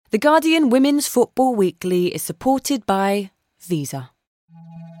The Guardian Women's Football Weekly is supported by Visa.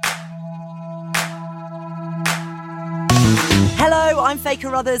 Hello, I'm Faye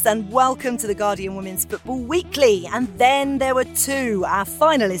Carruthers and welcome to the Guardian Women's Football Weekly. And then there were two. Our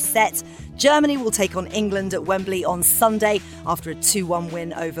final is set. Germany will take on England at Wembley on Sunday after a 2-1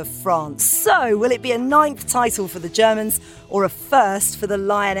 win over France. So, will it be a 9th title for the Germans or a first for the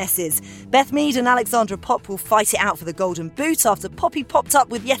Lionesses? Beth Mead and Alexandra Popp will fight it out for the Golden Boot after Poppy popped up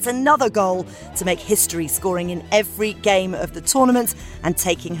with yet another goal to make history, scoring in every game of the tournament and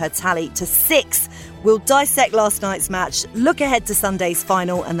taking her tally to 6. We'll dissect last night's match, look ahead to Sunday's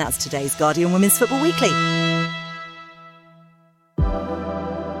final, and that's today's Guardian Women's Football Weekly.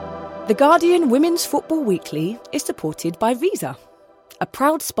 The Guardian Women's Football Weekly is supported by Visa, a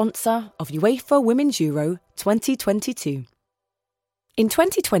proud sponsor of UEFA Women's Euro 2022. In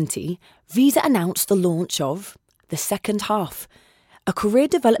 2020, Visa announced the launch of The Second Half, a career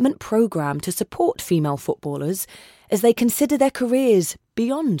development programme to support female footballers as they consider their careers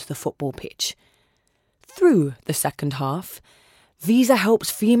beyond the football pitch. Through The Second Half, Visa helps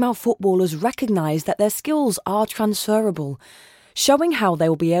female footballers recognise that their skills are transferable, showing how they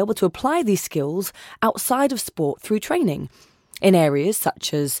will be able to apply these skills outside of sport through training, in areas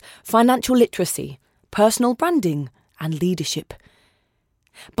such as financial literacy, personal branding and leadership.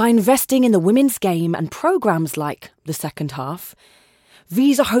 By investing in the women's game and programmes like The Second Half,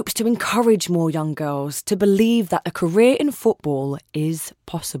 Visa hopes to encourage more young girls to believe that a career in football is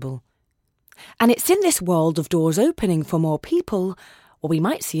possible. And it's in this world of doors opening for more people where we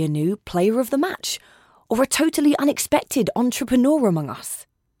might see a new player of the match or a totally unexpected entrepreneur among us.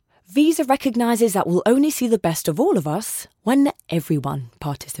 Visa recognises that we'll only see the best of all of us when everyone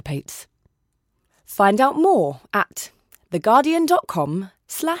participates. Find out more at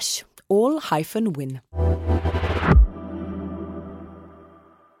theguardian.com/all-win.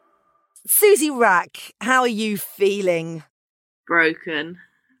 Susie Wrack, how are you feeling? Broken.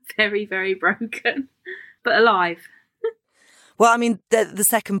 Very, very broken, but alive. Well, I mean, the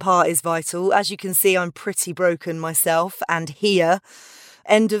second part is vital. As you can see, I'm pretty broken myself. And here,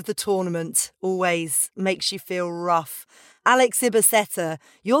 end of the tournament always makes you feel rough. Alex Ibaceta,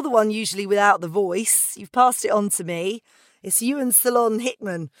 you're the one usually without the voice. You've passed it on to me. It's you and Salon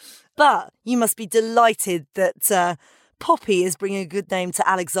Hickman. But you must be delighted that Poppy is bringing a good name to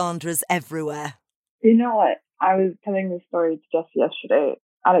Alexandra's everywhere. You know what? I was telling this story to Jess yesterday.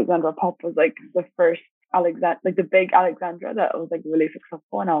 Alexandra Popp was like the first the big Alexandra that was like really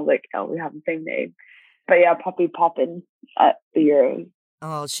successful, and I was like, oh, we have the same name. But yeah, Poppy popping at the Euros.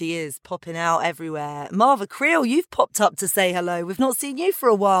 Oh, she is popping out everywhere. Marva Kreel, you've popped up to say hello. We've not seen you for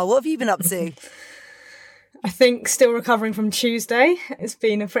a while. What have you been up to? I think still recovering from Tuesday. It's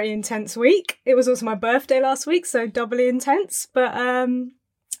been a pretty intense week. It was also my birthday last week, so doubly intense. But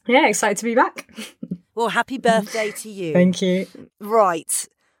yeah, excited to be back. Well, happy birthday to you. Thank you. Right.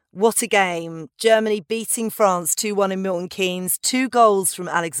 What a game. Germany beating France 2-1 in Milton Keynes. 2 goals from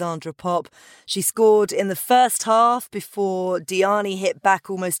Alexandra Popp. She scored in the first half before Diani hit back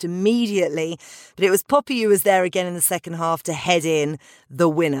almost immediately. But it was Poppy who was there again in the second half to head in the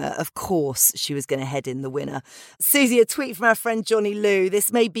winner. Of course, she was going to head in the winner. Susie, a tweet from our friend Johnny Lou.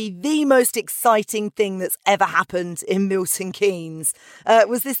 This may be the most exciting thing that's ever happened in Milton Keynes.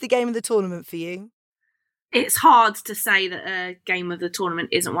 Was this the game of the tournament for you? It's hard to say that a game of the tournament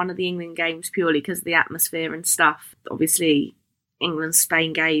isn't one of the England games purely because of the atmosphere and stuff. Obviously,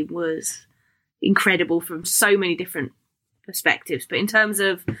 England-Spain game was incredible from so many different perspectives. But in terms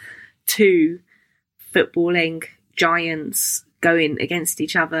of 2 footballing giants going against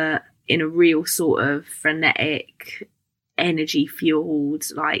each other in a real sort of frenetic, energy-fueled,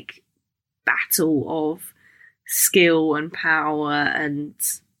 like, battle of skill and power and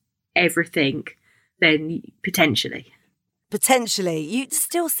everything, then potentially. Potentially. You're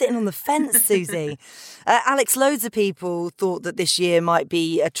still sitting on the fence, Susie. Alex, loads of people thought that this year might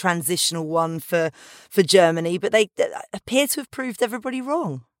be a transitional one for Germany, but they appear to have proved everybody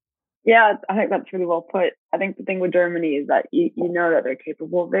wrong. Yeah, I think that's really well put. I think the thing with Germany is that you know that they're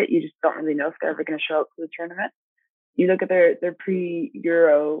capable of it. You just don't really know if they're ever going to show up to the tournament. You look at their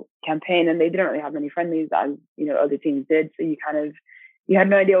pre-Euro campaign, and they didn't really have many friendlies as other teams did. So you had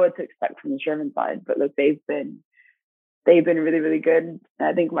no idea what to expect from the German side. But look, they've been really, really good. And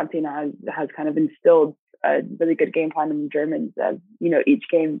I think Martina has kind of instilled a really good game plan in the Germans. Each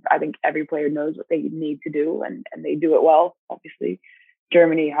game, I think every player knows what they need to do, and they do it well. Obviously,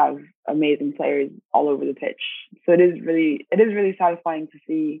 Germany have amazing players all over the pitch, so it is really satisfying to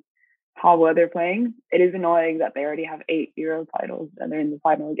see how well they're playing. It is annoying that they already have 8 Euro titles and they're in the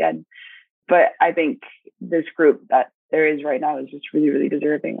final again. But I think this group that there is right now is just really, really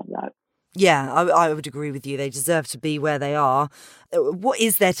deserving of that. Yeah, I would agree with you. They deserve to be where they are. What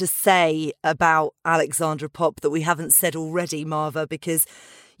is there to say about Alexandra Popp that we haven't said already, Marva? Because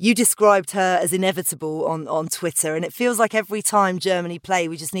you described her as inevitable on Twitter, and it feels like every time Germany play,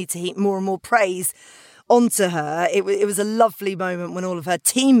 we just need to heap more and more praise onto her. It was a lovely moment when all of her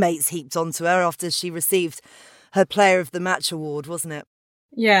teammates heaped onto her after she received her Player of the Match award, wasn't it?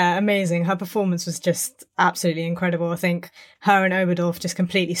 Yeah, amazing. Her performance was just absolutely incredible. I think her and Oberdorf just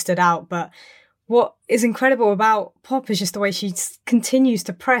completely stood out. But what is incredible about Popp is just the way she continues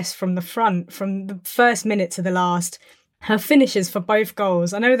to press from the front, from the first minute to the last. Her finishes for both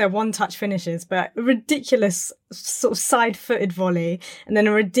goals, I know they're one-touch finishes, but a ridiculous sort of side-footed volley and then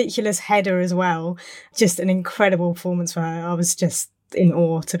a ridiculous header as well. Just an incredible performance for her. I was just in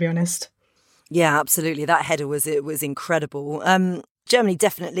awe, to be honest. Yeah, absolutely. That header was incredible. Germany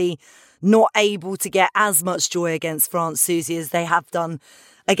definitely not able to get as much joy against France, Susie, as they have done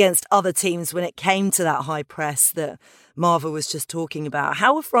against other teams when it came to that high press that Marva was just talking about.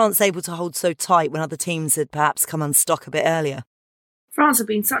 How were France able to hold so tight when other teams had perhaps come unstuck a bit earlier? France have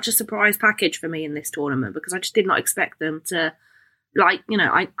been such a surprise package for me in this tournament because I just did not expect them to, I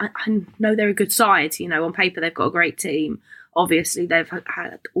know they're a good side. On paper they've got a great team. Obviously they've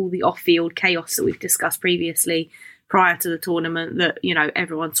had all the off-field chaos that we've discussed previously prior to the tournament that,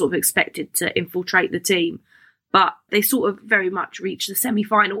 everyone sort of expected to infiltrate the team. But they sort of very much reached the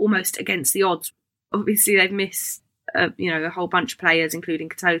semi-final almost against the odds. Obviously, they've missed, a whole bunch of players, including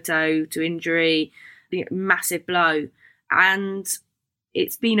Katoto, to injury, massive blow. And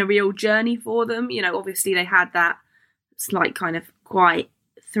it's been a real journey for them. Obviously they had that slight kind of quite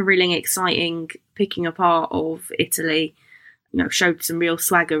thrilling, exciting picking apart of Italy. Showed some real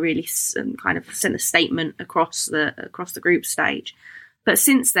swagger, really, and kind of sent a statement across the group stage. But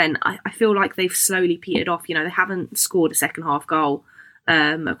since then, I feel like they've slowly petered off. They haven't scored a second half goal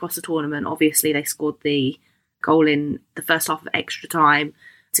across the tournament. Obviously, they scored the goal in the first half of extra time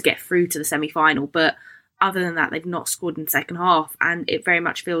to get through to the semi-final. But other than that, they've not scored in the second half. And it very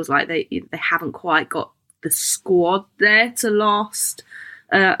much feels like they haven't quite got the squad there to last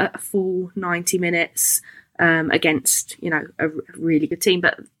a full 90 minutes. Against, a really good team,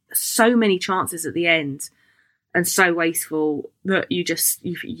 but so many chances at the end and so wasteful that you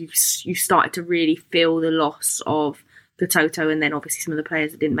started to really feel the loss of Katoto and then obviously some of the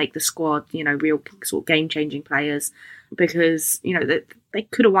players that didn't make the squad, real sort of game-changing players because, they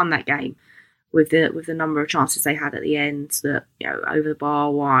could have won that game with the number of chances they had at the end that, over the bar,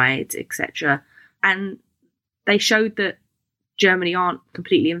 wide, etc. And they showed that Germany aren't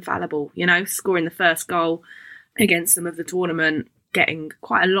completely infallible, scoring the first goal against them of the tournament, getting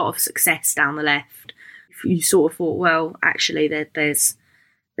quite a lot of success down the left. You sort of thought, well, actually, there's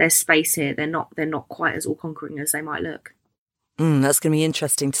space here. They're not quite as all-conquering as they might look. That's going to be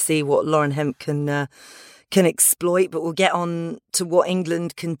interesting to see what Lauren Hemp can exploit, but we'll get on to what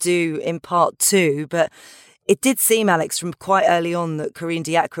England can do in part two. But it did seem, Alex, from quite early on that Corinne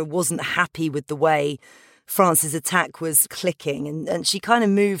Diacre wasn't happy with the way France's attack was clicking and she kind of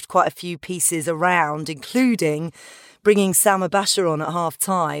moved quite a few pieces around, including bringing Sam Abasha on at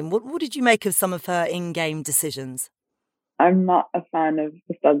half-time. What did you make of some of her in-game decisions? I'm not a fan of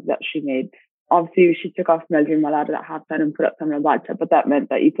the subs that she made. Obviously, she took off Meldrin Malada at half-time and put up Sam Abasha, but that meant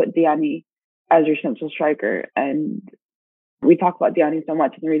that you put Diani as your central striker. And we talk about Diani so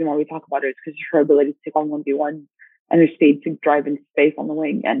much, and the reason why we talk about her is because of her ability to take on 1v1 and her speed to drive into space on the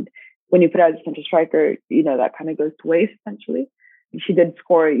wing. And when you put her as a central striker, that kind of goes to waste, essentially. She did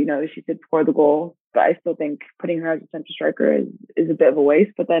score, she did score the goal, but I still think putting her as a central striker is a bit of a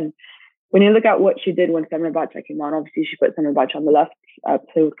waste. But then when you look at what she did when Samra Bacha came on, obviously she put Samra Bacha on the left,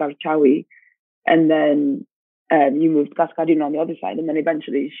 play with Garchawi, and then you moved Cascarino on the other side. And then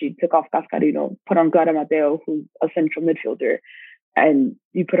eventually she took off Cascarino, put on Clara Mateo, who's a central midfielder, and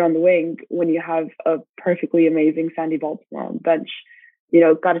you put on the wing when you have a perfectly amazing Sandy Baltimore on the bench.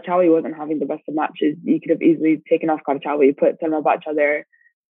 Garchawi wasn't having the best of matches. You could have easily taken off Garchawi, put Selma Bacha there,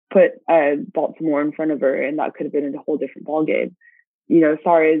 put Baltimore in front of her, and that could have been a whole different ballgame.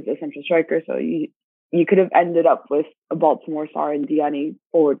 Sarr is a central striker, so you could have ended up with a Baltimore, Sarr, and Diani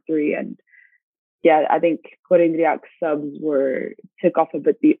forward three. And yeah, I think Corinne Diacre's subs took off a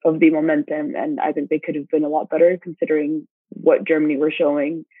bit of the momentum, and I think they could have been a lot better considering what Germany were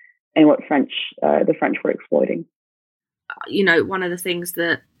showing and what the French were exploiting. One of the things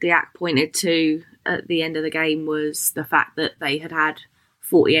that Diacre pointed to at the end of the game was the fact that they had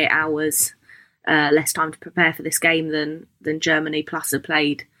 48 hours less time to prepare for this game than Germany, plus had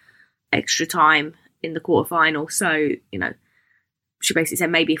played extra time in the quarterfinal. So, she basically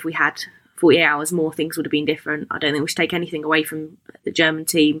said maybe if we had 48 hours more, things would have been different. I don't think we should take anything away from the German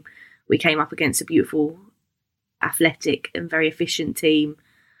team. We came up against a beautiful, athletic and very efficient team,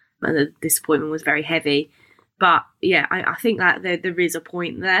 and the disappointment was very heavy. But yeah, I think that there is a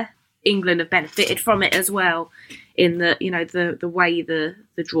point there. England have benefited from it as well, in that, you know, the way the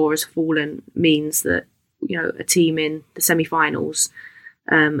draw has fallen means that, you know, a team in the semi-finals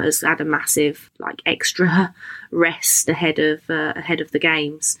has had a massive extra rest ahead of the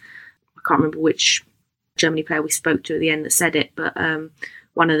games. I can't remember which Germany player we spoke to at the end that said it, but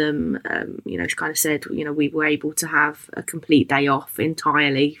one of them, she kind of said, you know, we were able to have a complete day off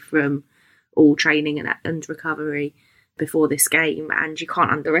entirely from all training and recovery before this game, and you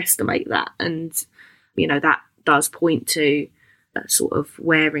can't underestimate that. And, you know, that does point to a sort of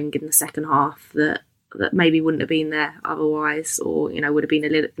wearing in the second half that maybe wouldn't have been there otherwise, or, you know, would have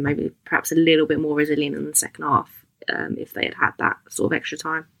been perhaps a little bit more resilient in the second half if they had that sort of extra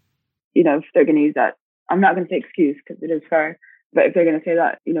time. You know, if they're going to use that, I'm not going to say excuse because it is fair, but if they're going to say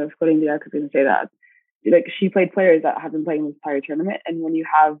that, you know, if Corinne Diak is going to say that, like, she played players that have been playing this entire tournament, and when you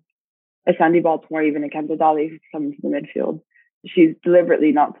have a Sandy Baltimore, even a Kenta Dali who's coming to the midfield, she's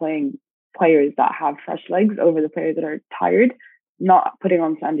deliberately not playing players that have fresh legs over the players that are tired. Not putting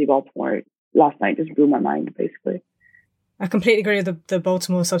on Sandy Baltimore last night just blew my mind, basically. I completely agree with the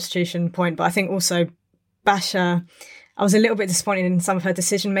Baltimore substitution point, but I think also Basha, I was a little bit disappointed in some of her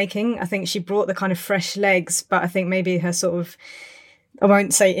decision making. I think she brought the kind of fresh legs, but I think maybe her sort of, I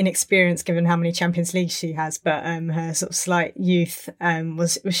won't say inexperience given how many Champions Leagues she has, but her sort of slight youth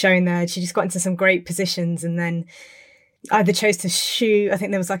was showing there. She just got into some great positions and then either chose to shoot. I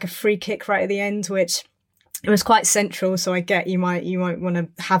think there was like a free kick right at the end, which it was quite central. So I get you might want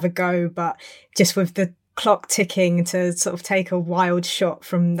to have a go, but just with the clock ticking, to sort of take a wild shot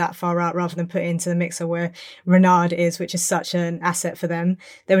from that far out rather than put it into the mixer where Renard is, which is such an asset for them.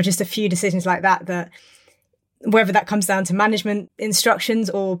 There were just a few decisions like that whether that comes down to management instructions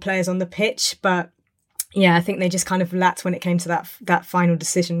or players on the pitch, but yeah, I think they just kind of lacked when it came to that final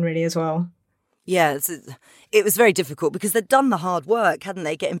decision really as well. Yeah, it was very difficult because they'd done the hard work, hadn't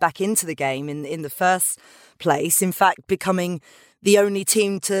they, getting back into the game in the first place. In fact, becoming the only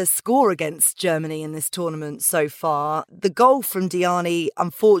team to score against Germany in this tournament so far. The goal from Diani,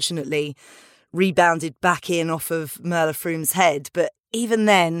 unfortunately, rebounded back in off of Merle Froome's head. But even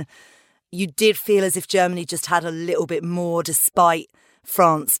then, you did feel as if Germany just had a little bit more, despite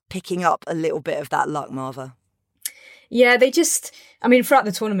France picking up a little bit of that luck, Marva. Yeah, throughout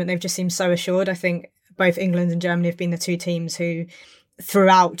the tournament, they've just seemed so assured. I think both England and Germany have been the two teams who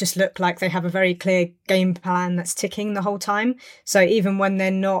throughout just look like they have a very clear game plan that's ticking the whole time. So even when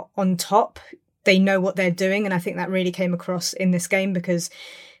they're not on top, they know what they're doing. And I think that really came across in this game because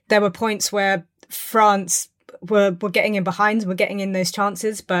there were points where France were getting in behind, were getting in those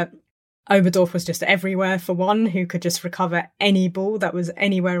chances, but Oberdorf was just everywhere for one, who could just recover any ball that was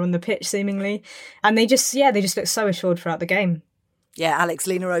anywhere on the pitch seemingly. And they just looked so assured throughout the game. Yeah,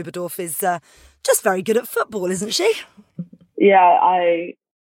 Alex-Lena Oberdorf is just very good at football, isn't she? Yeah,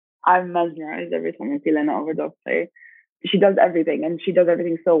 I'm mesmerised every time I see Lena Oberdorf play. She does everything, and she does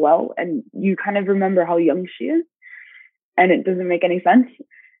everything so well. And you kind of remember how young she is, and it doesn't make any sense.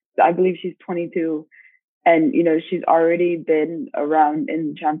 I believe she's 22. And, you know, she's already been around in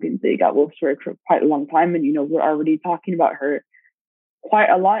the Champions League at Wolfsburg for quite a long time. And, you know, we're already talking about her quite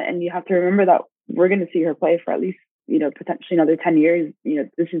a lot. And you have to remember that we're going to see her play for at least, you know, potentially another 10 years. You know,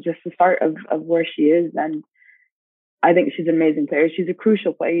 this is just the start of where she is. And I think she's an amazing player. She's a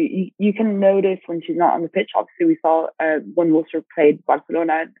crucial player. You can notice when she's not on the pitch. Obviously, we saw when Wolfsburg played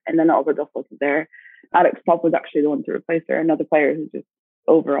Barcelona and then Oberdorf wasn't there. Alex Popp was actually the one to replace her, another player who's just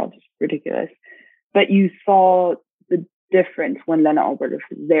overall just ridiculous. But you saw the difference when Lena Oberdorf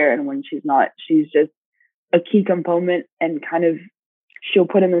is there and when she's not. She's just a key component, and kind of she'll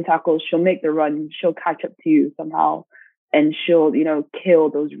put in the tackles, she'll make the run, she'll catch up to you somehow, and she'll, you know, kill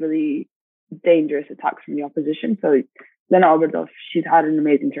those really dangerous attacks from the opposition. So Lena Oberdorf, she's had an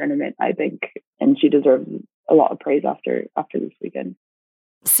amazing tournament, I think, and she deserves a lot of praise after this weekend.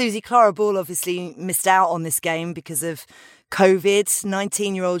 Susie, Clara Ball obviously missed out on this game because of COVID.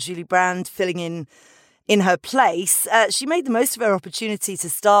 19-year-old Julie Brand filling in her place. She made the most of her opportunity to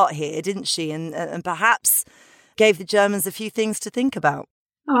start here, didn't she? And perhaps gave the Germans a few things to think about.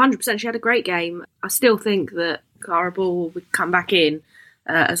 Oh, 100%. She had a great game. I still think that Clara Ball would come back in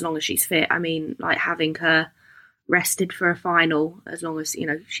as long as she's fit. I mean, like, having her rested for a final, as long as, you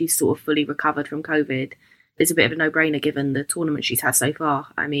know, she's sort of fully recovered from COVID, is a bit of a no-brainer given the tournament she's had so far.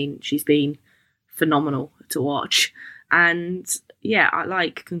 I mean, she's been phenomenal to watch. And yeah,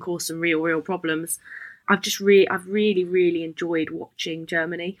 can cause some real problems I've really enjoyed watching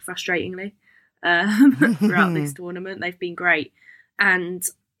Germany, frustratingly, throughout this tournament. They've been great. And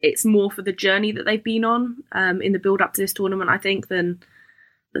it's more for the journey that they've been on in the build up to this tournament, I think, than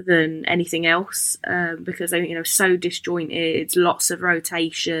anything else, because they're so disjointed, lots of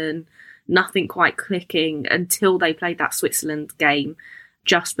rotation, nothing quite clicking until they played that Switzerland game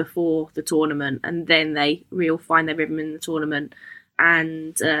just before the tournament, and then they really find their rhythm in the tournament.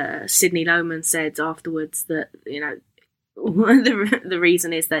 And Sydney Lohmann said afterwards that the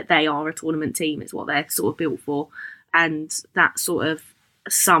reason is that they are a tournament team. It's what they're sort of built for, and that sort of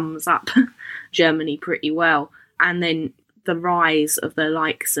sums up Germany pretty well. And then the rise of the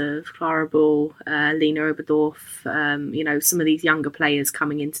likes of Clara Bull, Lena Oberdorf, some of these younger players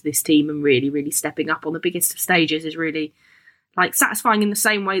coming into this team and really, really stepping up on the biggest of stages is really satisfying, in the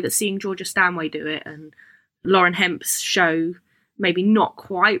same way that seeing Georgia Stanway do it and Lauren Hemp's show maybe not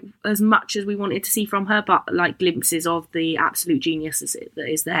quite as much as we wanted to see from her, but glimpses of the absolute genius that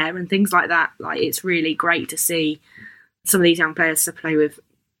is there and things like that. It's really great to see some of these young players to play with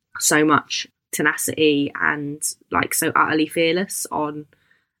so much tenacity and so utterly fearless on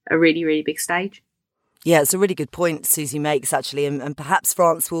a really, really big stage. Yeah, it's a really good point Susie makes, actually, and perhaps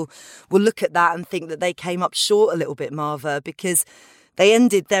France will look at that and think that they came up short a little bit, Marva, because they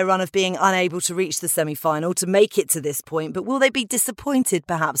ended their run of being unable to reach the semi-final to make it to this point. But will they be disappointed,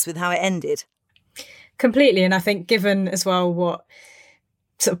 perhaps, with how it ended? Completely, and I think given as well what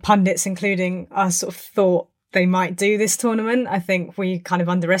sort of pundits, including us, sort of thought they might do this tournament, I think we kind of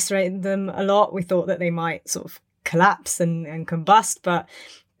underestimated them a lot. We thought that they might sort of collapse and combust, but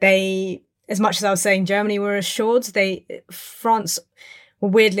they, as much as I was saying Germany were assured, France were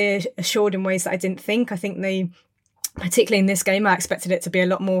weirdly assured in ways that I didn't think. I think they, particularly in this game, I expected it to be a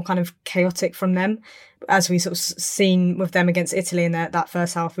lot more kind of chaotic from them, as we sort of seen with them against Italy in that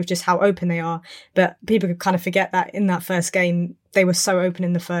first half, with just how open they are. But people could kind of forget that in that first game, they were so open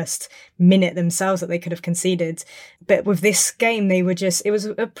in the first minute themselves that they could have conceded. But with this game, it was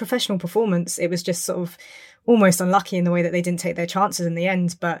a professional performance. It was just sort of almost unlucky in the way that they didn't take their chances in the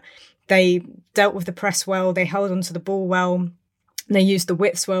end, but they dealt with the press well, they held onto the ball well, they used the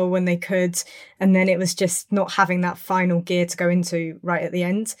widths well when they could, and then it was just not having that final gear to go into right at the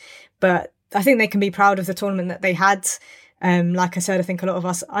end. But I think they can be proud of the tournament that they had. Like I said, I think a lot of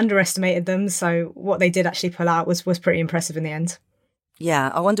us underestimated them, so what they did actually pull out was pretty impressive in the end.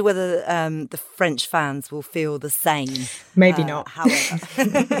 Yeah, I wonder whether the French fans will feel the same. Maybe not.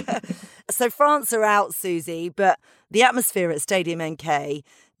 However. So France are out, Susie, but the atmosphere at Stadium NK,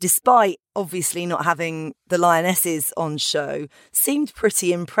 despite obviously not having the Lionesses on show, seemed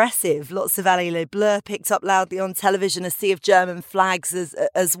pretty impressive. Lots of Allez les Bleus picked up loudly on television, a sea of German flags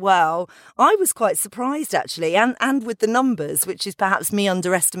as well. I was quite surprised, actually, and with the numbers, which is perhaps me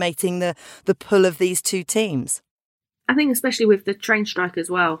underestimating the pull of these two teams. I think especially with the train strike as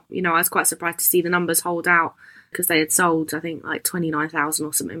well, I was quite surprised to see the numbers hold out, because they had sold, I think, 29,000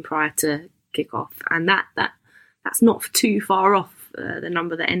 or something prior to kick-off. And that's not too far off the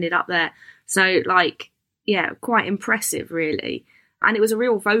number that ended up there. So, quite impressive, really. And it was a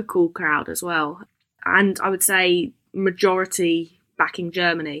real vocal crowd as well. And I would say majority backing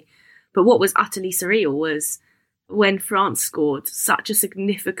Germany. But what was utterly surreal was when France scored, such a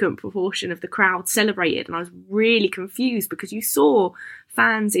significant proportion of the crowd celebrated. And I was really confused, because you saw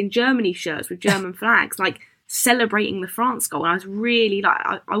fans in Germany shirts with German flags, celebrating the France goal. And I was really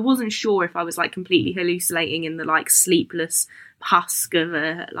I wasn't sure if I was completely hallucinating in the sleepless husk of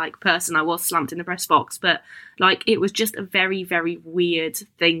a person I was slumped in the press box, but it was just a very, very weird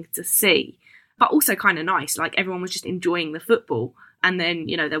thing to see, but also kind of nice. Everyone was just enjoying the football. And then,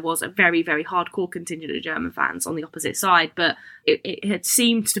 there was a very, very hardcore contingent of German fans on the opposite side, but it had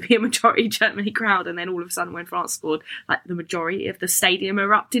seemed to be a majority Germany crowd. And then all of a sudden when France scored, the majority of the stadium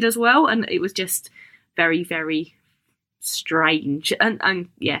erupted as well. And it was just very, very strange and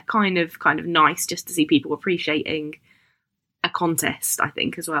yeah, kind of nice just to see people appreciating a contest, I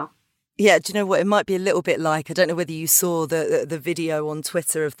think, as well. Yeah, do you know what? It might be a little bit I don't know whether you saw the video on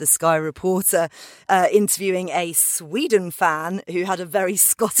Twitter of the Sky reporter interviewing a Sweden fan who had a very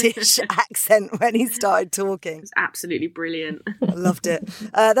Scottish accent when he started talking. It was absolutely brilliant. I loved it.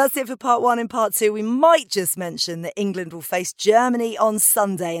 That's it for part one. In part two, we might just mention that England will face Germany on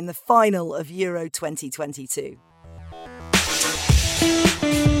Sunday in the final of Euro 2022.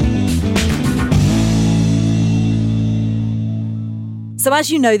 So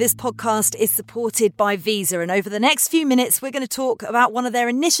as you know, this podcast is supported by Visa, and over the next few minutes, we're going to talk about one of their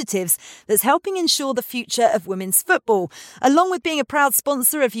initiatives that's helping ensure the future of women's football. Along with being a proud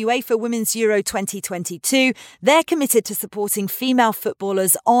sponsor of UEFA Women's Euro 2022, they're committed to supporting female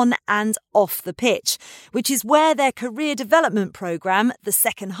footballers on and off the pitch, which is where their career development programme, The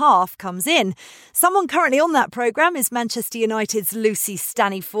Second Half, comes in. Someone currently on that programme is Manchester United's Lucy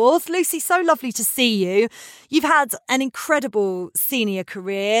Staniforth. Lucy, so lovely to see you. You've had an incredible senior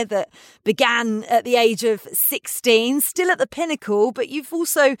career that began at the age of 16, still at the pinnacle, but you've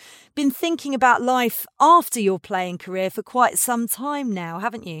also been thinking about life after your playing career for quite some time now,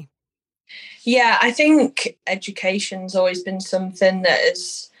 haven't you? Yeah, I think education's always been something that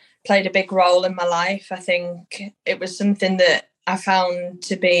has played a big role in my life. I think it was something that I found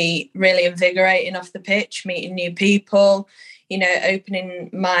to be really invigorating off the pitch, meeting new people, opening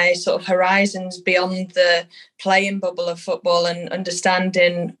my sort of horizons beyond the playing bubble of football and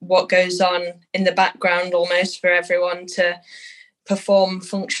understanding what goes on in the background almost for everyone to perform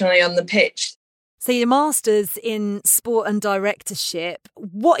functionally on the pitch. So your master's in sport and directorship,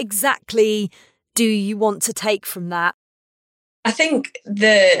 what exactly do you want to take from that? I think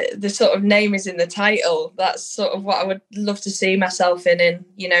the sort of name is in the title. That's sort of what I would love to see myself in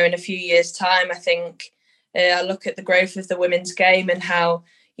a few years' time. I think I look at the growth of the women's game and how,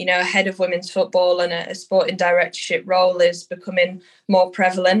 a head of women's football and a sporting directorship role is becoming more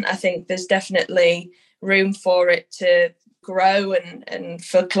prevalent. I think there's definitely room for it to grow and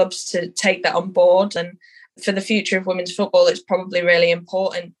for clubs to take that on board. And for the future of women's football, it's probably really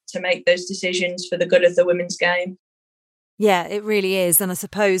important to make those decisions for the good of the women's game. Yeah, it really is. And I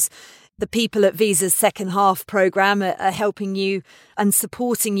suppose the people at Visa's Second Half programme are helping you and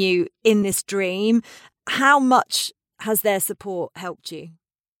supporting you in this dream. How much has their support helped you?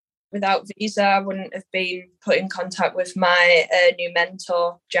 Without Visa, I wouldn't have been put in contact with my new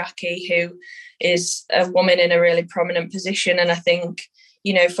mentor, Jackie, who is a woman in a really prominent position. And I think,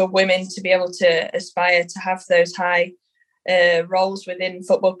 for women to be able to aspire to have those high roles within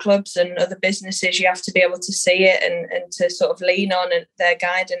football clubs and other businesses, you have to be able to see it and to sort of lean on their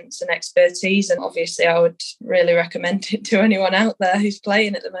guidance and expertise. And obviously, I would really recommend it to anyone out there who's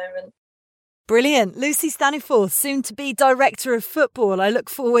playing at the moment. Brilliant. Lucy Staniforth, soon to be Director of Football. I look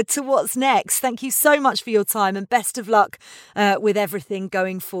forward to what's next. Thank you so much for your time and best of luck with everything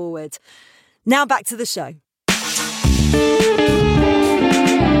going forward. Now back to the show.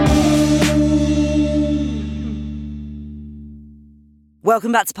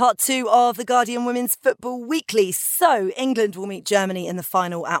 Welcome back to part 2 of the Guardian Women's Football Weekly. So, England will meet Germany in the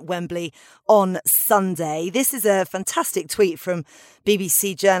final at Wembley on Sunday. This is a fantastic tweet from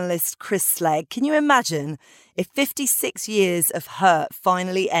BBC journalist Chris Slegg. Can you imagine if 56 years of hurt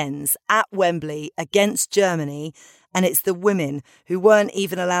finally ends at Wembley against Germany, and it's the women who weren't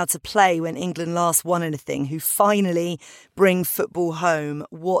even allowed to play when England last won anything who finally bring football home?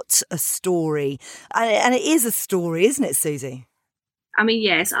 What a story. And it is a story, isn't it, Susie? I mean,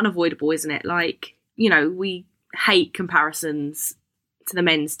 yeah, it's unavoidable, isn't it? Like, we hate comparisons to the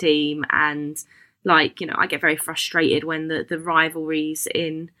men's team. And I get very frustrated when the rivalries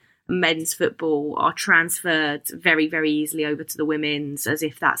in men's football are transferred very, very easily over to the women's as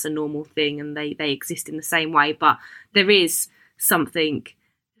if that's a normal thing and they exist in the same way. But there is something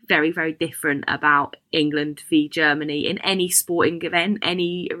very, very different about England v Germany in any sporting event,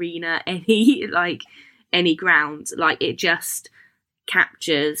 any arena, any ground. It just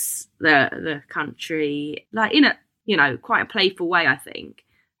captures the country in a quite a playful way, I think,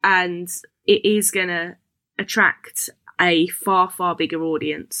 and it is going to attract a far, far bigger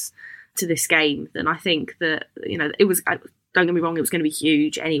audience to this game than I think that it was. Don't get me wrong, it was going to be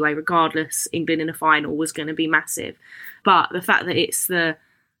huge anyway. Regardless, England in a final was going to be massive, but the fact that it's the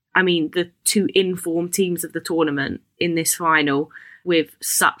two informed teams of the tournament in this final with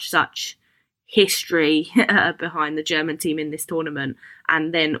such history behind the German team in this tournament,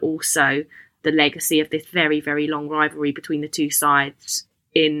 and then also the legacy of this very, very long rivalry between the two sides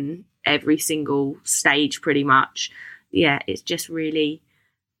in every single stage pretty much. Yeah, it's just really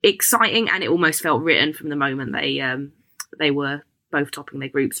exciting, and it almost felt written from the moment they were both topping their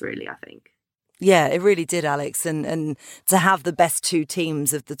groups, really, I think. Yeah, it really did, Alex. And to have the best two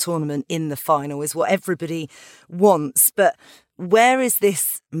teams of the tournament in the final is what everybody wants. But where is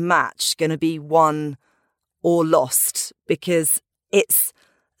this match going to be won or lost? Because it's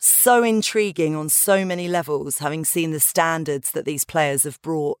so intriguing on so many levels, having seen the standards that these players have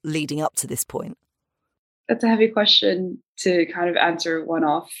brought leading up to this point. That's a heavy question to kind of answer one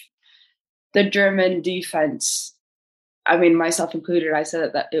off. The German defense, I mean, myself included, I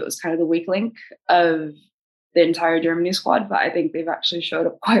said that it was kind of the weak link of the entire Germany squad, but I think they've actually showed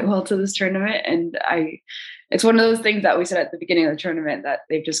up quite well to this tournament. And it's one of those things that we said at the beginning of the tournament that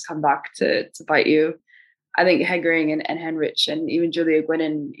they've just come back to bite you. I think Hegering and Henrich and even Julia Gwynn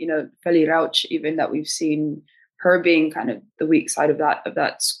and, Feli Rauch, even that we've seen her being kind of the weak side of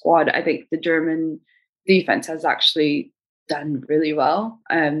that squad. I think the German defense has actually done really well.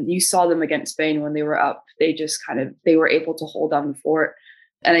 You saw them against Spain when they were up. They were able to hold down the fort.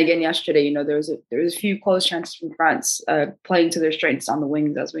 And again, yesterday, there was a few close chances from France playing to their strengths on the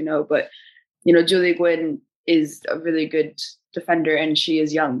wings, as we know. But, Julia Gwynn is a really good defender and she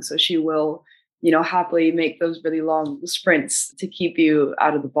is young. So she will, happily make those really long sprints to keep you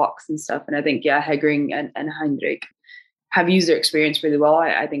out of the box and stuff. And I think, Hegering and Heinrich have used their experience really well.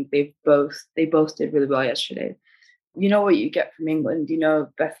 I think they both did really well yesterday. You know what you get from England.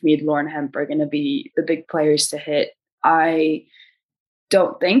 Beth Mead, Lauren Hemp are going to be the big players to hit. I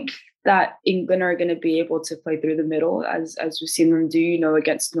don't think that England are going to be able to play through the middle as we've seen them do.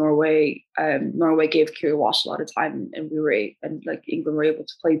 Against Norway. Norway gave Kira Walsh a lot of time, and England were able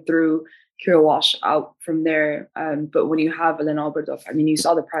to play through Kira Walsh out from there. But when you have Elena Oberdorf, you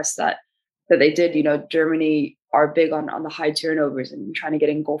saw the press that they did. Germany are big on the high turnovers and trying to get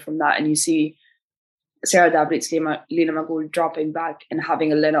in goal from that, and you see Sarah Dabrowski, Lina Magul dropping back and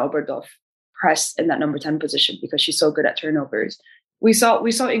having Elena Oberdorf press in that number 10 position because she's so good at turnovers. We saw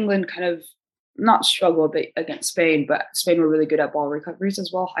England kind of not struggle a bit against Spain, but Spain were really good at ball recoveries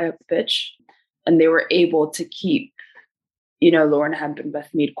as well, high up the pitch. And they were able to keep, Lauren Hemp and Beth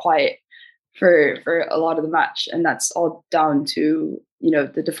Mead quiet for a lot of the match. And that's all down to,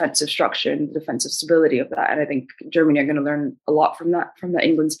 the defensive structure and the defensive stability of that. And I think Germany are going to learn a lot from the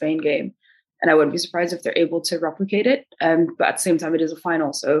England-Spain game. And I wouldn't be surprised if they're able to replicate it. But at the same time, it is a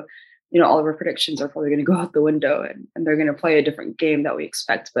final. So, all of our predictions are probably going to go out the window and they're going to play a different game that we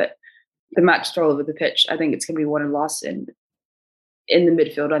expect. But the match all over the pitch, I think it's going to be won and lost in the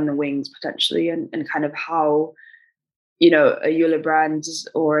midfield on the wings potentially, and kind of how, a Jule Brand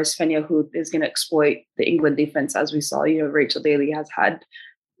or a Svenja Huth is going to exploit the England defense. As we saw, Rachel Daly has had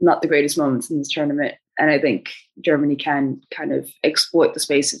not the greatest moments in this tournament. And I think Germany can kind of exploit the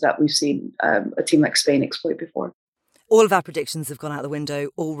spaces that we've seen a team like Spain exploit before. All of our predictions have gone out the window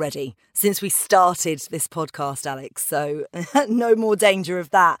already since we started this podcast, Alex. So no more danger of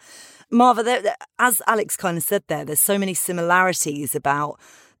that. Marva, as Alex kind of said there's so many similarities about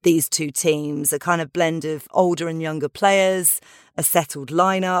these two teams, a kind of blend of older and younger players, a settled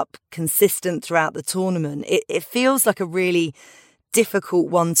lineup, consistent throughout the tournament. It feels like a really difficult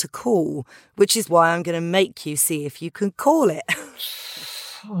one to call, which is why I'm going to make you see if you can call it.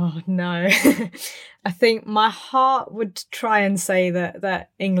 Oh, no. I think my heart would try and say that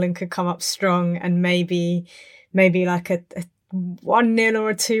England could come up strong and maybe like a 1-0 or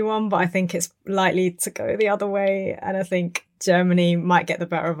a 2-1, but I think it's likely to go the other way. And I think Germany might get the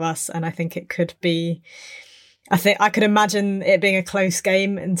better of us. And I think it could be, I could imagine it being a close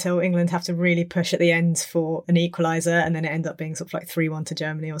game until England have to really push at the end for an equaliser, and then it ends up being sort of like 3-1 to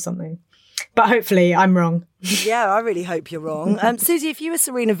Germany or something. But hopefully I'm wrong. Yeah, I really hope you're wrong. Susie, if you were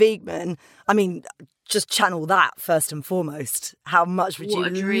Serena Wiegmann, just channel that first and foremost. How much would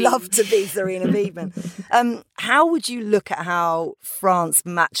you love to be Serena Wiegmann? How would you look at how France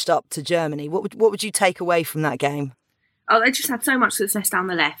matched up to Germany? What would you take away from that game? Oh, they just had so much success down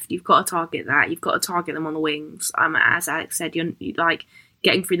the left. You've got to target that. You've got to target them on the wings. As Alex said, you like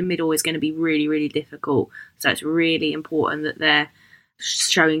getting through the middle is going to be really, really difficult. So it's really important that they're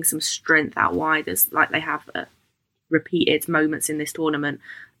showing some strength out wide, as like they have repeated moments in this tournament.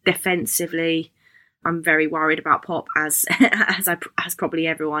 Defensively, I'm very worried about Popp, as probably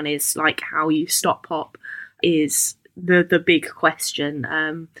everyone is. Like, how you stop Popp is the big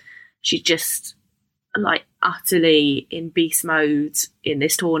question. She's just like utterly in beast mode in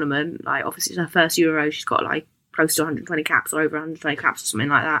this tournament. Like, obviously it's her first Euro. She's got like close to 120 caps or over 120 caps or something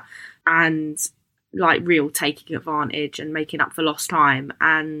like that, and like real taking advantage and making up for lost time,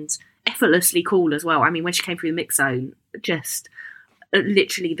 and effortlessly cool as well. I mean, when she came through the mix zone, just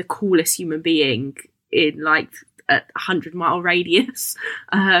literally the coolest human being in like a 100-mile radius,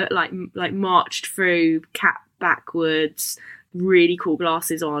 like marched through, cap backwards, really cool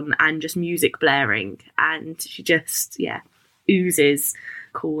glasses on, and just music blaring, and she just oozes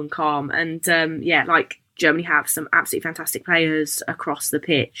cool and calm. And like Germany have some absolutely fantastic players across the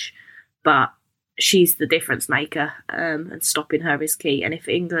pitch, but she's the difference maker, and stopping her is key. And if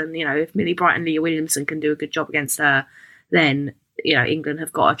England, if Millie Bright and Leah Williamson can do a good job against her, then England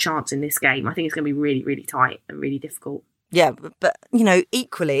have got a chance in this game. I think it's going to be really, really tight and really difficult. Yeah, but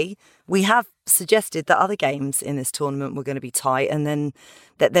equally, we have suggested that other games in this tournament were going to be tight and then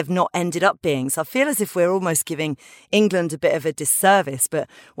that they've not ended up being. So I feel as if we're almost giving England a bit of a disservice. But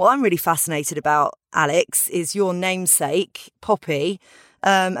what I'm really fascinated about, Alex, is your namesake, Poppy,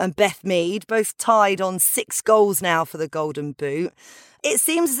 and Beth Mead, both tied on 6 goals now for the Golden Boot. It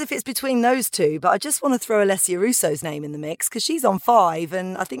seems as if it's between those two, but I just want to throw Alessia Russo's name in the mix because she's on 5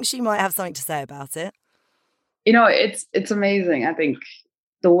 and I think she might have something to say about it. You know, it's amazing. I think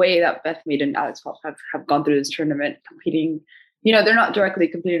the way that Beth Mead and Alex Popp have gone through this tournament, competing, you know, they're not directly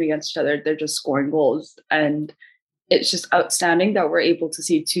competing against each other. They're just scoring goals. And it's just outstanding that we're able to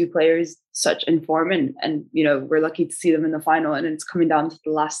see 2 players such in form. And, you know, we're lucky to see them in the final. And it's coming down to the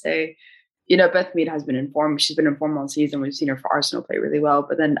last day. You know, Beth Mead has been in form. She's been in form all season. We've seen her for Arsenal play really well.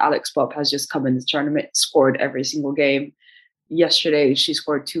 But then Alex Popp has just come in this tournament, scored every single game. Yesterday, she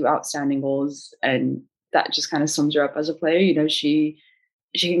scored 2 outstanding goals. And that just kind of sums her up as a player. You know, she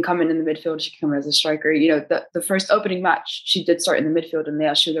can come in the midfield. She can come in as a striker. You know, the first opening match, she did start in the midfield, and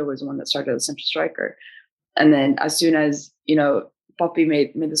Leah Schuler was the one that started as a central striker. And then as soon as, you know, Poppy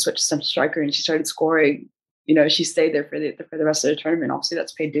made the switch to central striker and she started scoring, you know, she stayed there for the rest of the tournament. Obviously,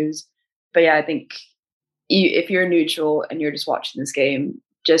 that's paid dues. But yeah, I think if you're neutral and you're just watching this game,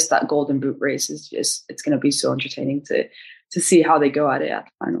 just that Golden Boot race is just, it's going to be so entertaining to see how they go at it at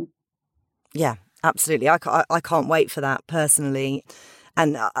the final. Yeah, absolutely. I can't wait for that personally.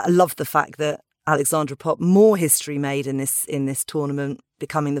 And I love the fact that Alexandra Popp, more history made in this tournament,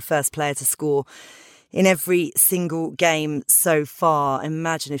 becoming the first player to score in every single game so far.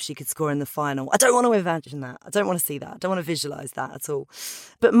 Imagine if she could score in the final. I don't want to imagine that. I don't want to see that. I don't want to visualise that at all.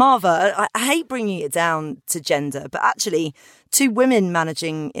 But Marva, I hate bringing it down to gender, but actually 2 women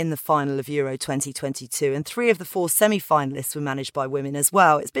managing in the final of Euro 2022 and 3 of the 4 semi-finalists were managed by women as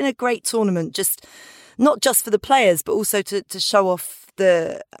well. It's been a great tournament, not just for the players, but also to show off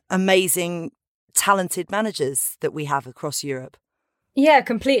the amazing, talented managers that we have across Europe. Yeah,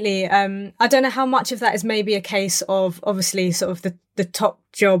 completely. I don't know how much of that is maybe a case of obviously sort of the top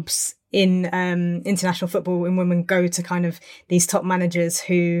jobs in international football in women go to kind of these top managers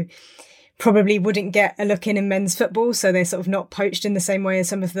who probably wouldn't get a look in men's football, so they're sort of not poached in the same way as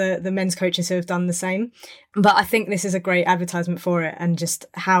some of the men's coaches who have done the same. But I think this is a great advertisement for it and just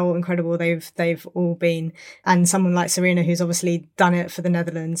how incredible they've all been. And someone like Serena, who's obviously done it for the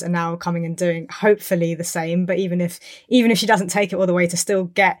Netherlands and now coming and doing hopefully the same. But even if she doesn't take it all the way, to still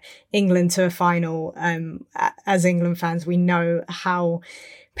get England to a final, as England fans, we know how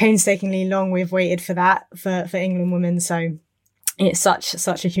painstakingly long we've waited for that for England women. So it's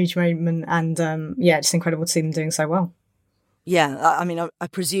such a huge moment, and just incredible to see them doing so well. Yeah, I mean, I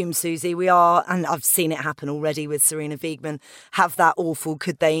presume, Susie, we are, and I've seen it happen already with Serena Wiegman, have that awful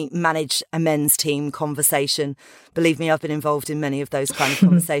could they manage a men's team conversation. Believe me, I've been involved in many of those kind of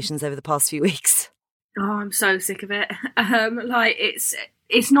conversations over the past few weeks. Oh, I'm so sick of it.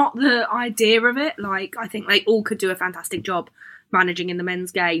 It's not the idea of it. Like, I think they all could do a fantastic job managing in the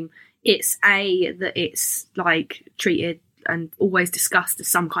men's game. It's that it's like treated and always discussed as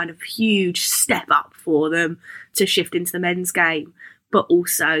some kind of huge step up for them to shift into the men's game, but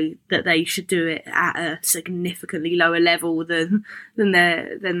also that they should do it at a significantly lower level than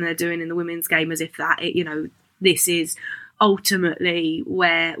they're doing in the women's game, as if that, you know, this is ultimately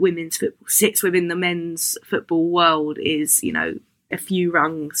where women's football sits within the men's football world, is, you know, a few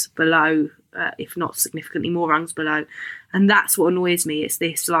rungs below, if not significantly more rungs below. And that's what annoys me. It's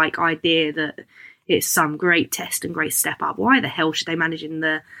this like idea that it's some great test and great step up. Why the hell should they manage in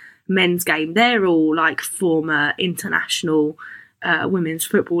the men's game? They're all like former international women's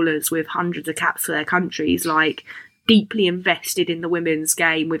footballers with hundreds of caps for their countries, like deeply invested in the women's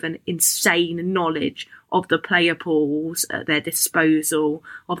game with an insane knowledge of the player pools at their disposal,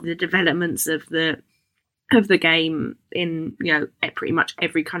 of the developments of the game in, you know, pretty much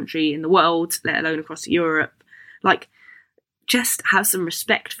every country in the world, let alone across Europe. Like, just have some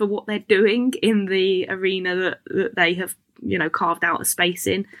respect for what they're doing in the arena that they have, you know, carved out a space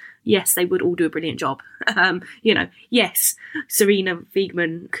in. Yes, they would all do a brilliant job. You know, yes, Serena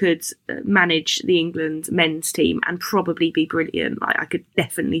Wiegman could manage the England men's team and probably be brilliant. Like, I could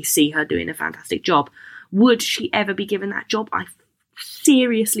definitely see her doing a fantastic job. Would she ever be given that job? I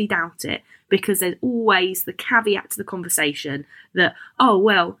seriously doubt it, because there's always the caveat to the conversation that, oh,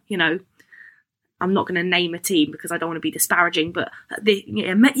 well, you know, I'm not going to name a team because I don't want to be disparaging, but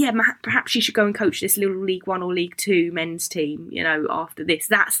perhaps she should go and coach this little League One or League Two men's team, you know, after this.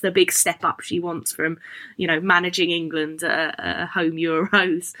 That's the big step up she wants from, you know, managing England at home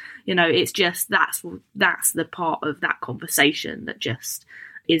Euros. You know, it's just, that's the part of that conversation that just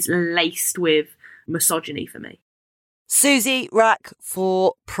is laced with misogyny for me. Suzanne Wrack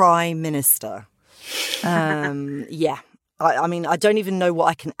for Prime Minister. Yeah. I mean, I don't even know what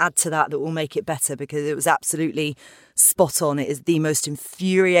I can add to that will make it better, because it was absolutely spot on. It is the most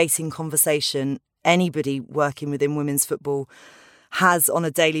infuriating conversation anybody working within women's football has on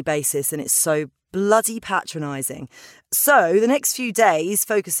a daily basis, and it's so bloody patronising. So the next few days,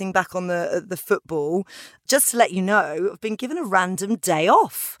 focusing back on the football, just to let you know, I've been given a random day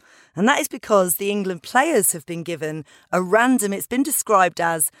off. And that is because the England players have been given it's been described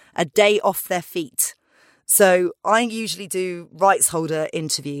as a day off their feet. So I usually do rights holder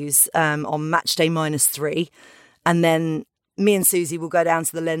interviews on match day -3. And then me and Susie will go down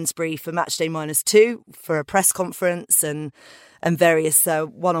to the Lensbury for match day -2 for a press conference and various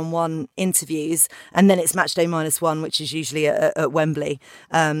one-on-one interviews. And then it's match day -1, which is usually at Wembley,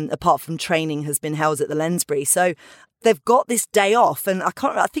 apart from training has been held at the Lensbury. So they've got this day off. And I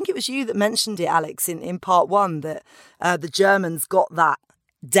think it was you that mentioned it, Alex, in part 1, that the Germans got that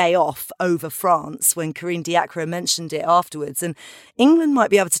day off over France when Corinne Diacre mentioned it afterwards. And England might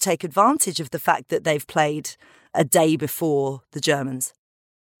be able to take advantage of the fact that they've played a day before the Germans.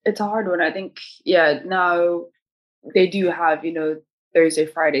 It's a hard one. I think, now they do have, Thursday,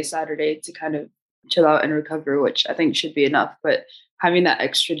 Friday, Saturday to kind of chill out and recover, which I think should be enough. But having that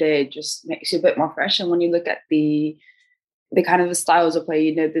extra day just makes you a bit more fresh. And when you look at the kind of the styles of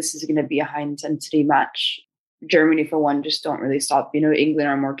play, this is going to be a high intensity match. Germany, for one, just don't really stop. England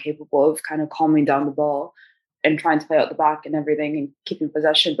are more capable of kind of calming down the ball and trying to play out the back and everything and keeping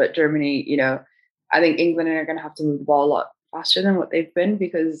possession. But Germany, I think England are going to have to move the ball a lot faster than what they've been,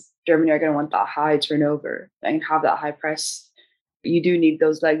 because Germany are going to want that high turnover and have that high press. You do need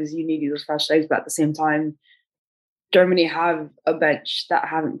those legs. You need those fresh legs. But at the same time, Germany have a bench that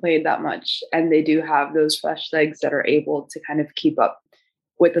haven't played that much. And they do have those fresh legs that are able to kind of keep up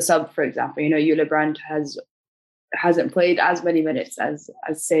with the sub, for example. Jule Brandt hasn't played as many minutes as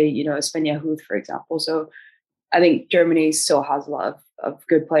say, Svenja Huth, for example. So I think Germany still has a lot of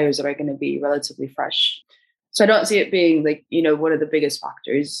good players that are going to be relatively fresh. So I don't see it being one of the biggest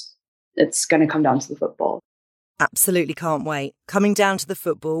factors. It's going to come down to the football. Absolutely can't wait. Coming down to the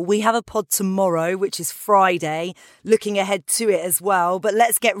football, we have a pod tomorrow, which is Friday, looking ahead to it as well. But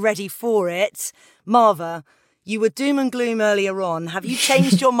let's get ready for it. Marva, you were doom and gloom earlier on. Have you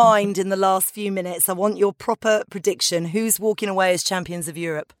changed your mind in the last few minutes? I want your proper prediction. Who's walking away as champions of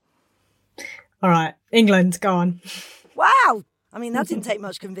Europe? All right, England, go on. Wow. I mean, that didn't take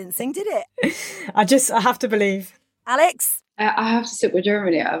much convincing, did it? I have to believe. Alex? I have to stick with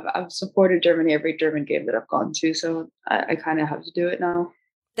Germany. I've supported Germany every German game that I've gone to, so I kind of have to do it now.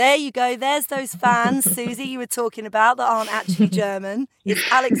 There you go. There's those fans, Susie, you were talking about that aren't actually German. It's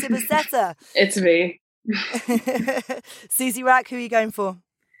Alex Ibaceta. It's me. Suzanne Wrack, who are you going for?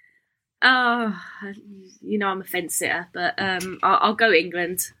 I'm a fence sitter, but I'll go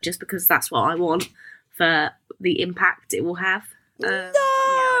England just because that's what I want for the impact it will have.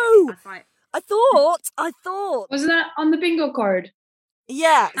 No! I thought. Wasn't that on the bingo card?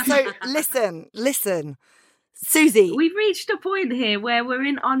 Yeah, so listen. Susie. We've reached a point here where we're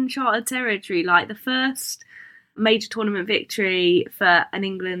in uncharted territory, like the first major tournament victory for an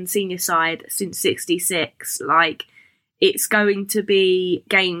England senior side since '66. Like, it's going to be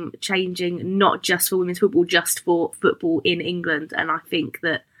game changing, not just for women's football, just for football in England. And I think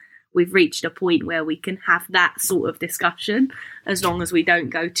that we've reached a point where we can have that sort of discussion, as long as we don't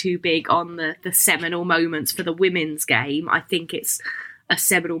go too big on the seminal moments for the women's game. I think it's a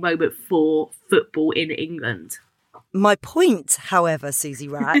seminal moment for football in England. My point, however, Suzanne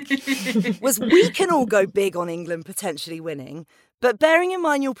Wrack, was we can all go big on England potentially winning, but bearing in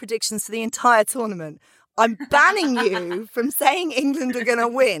mind your predictions for the entire tournament, I'm banning you from saying England are going to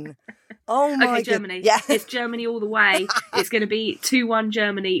win. Oh my God. Germany. Yeah. It's Germany all the way. It's going to be 2-1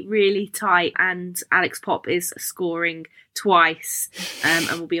 Germany, really tight, and Alex Popp is scoring twice, and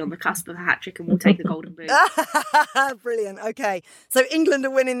we'll be on the cusp of a hat-trick, and we'll take the golden boot. Brilliant. Okay. So England are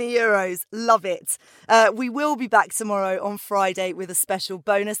winning the Euros. Love it. We will be back tomorrow on Friday with a special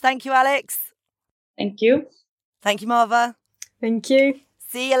bonus. Thank you, Alex. Thank you. Thank you, Marva. Thank you.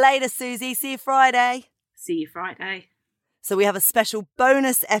 See you later, Susie. See you Friday. See you Friday. So we have a special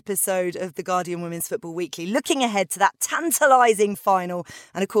bonus episode of the Guardian Women's Football Weekly, looking ahead to that tantalising final.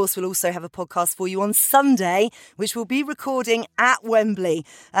 And of course, we'll also have a podcast for you on Sunday, which we'll be recording at Wembley.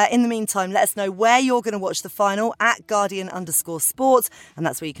 In the meantime, let us know where you're going to watch the final at Guardian_Sport. And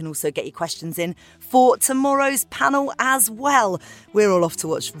that's where you can also get your questions in for tomorrow's panel as well. We're all off to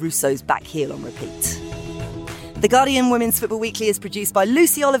watch Russo's back heel on repeat. The Guardian Women's Football Weekly is produced by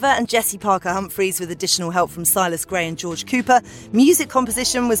Lucy Oliver and Jessie Parker-Humphreys with additional help from Silas Gray and George Cooper. Music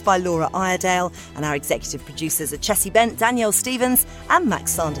composition was by Laura Iredale, and our executive producers are Chessie Bent, Danielle Stevens and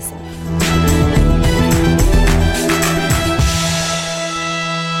Max Sanderson.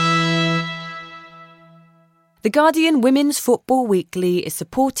 The Guardian Women's Football Weekly is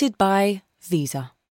supported by Visa.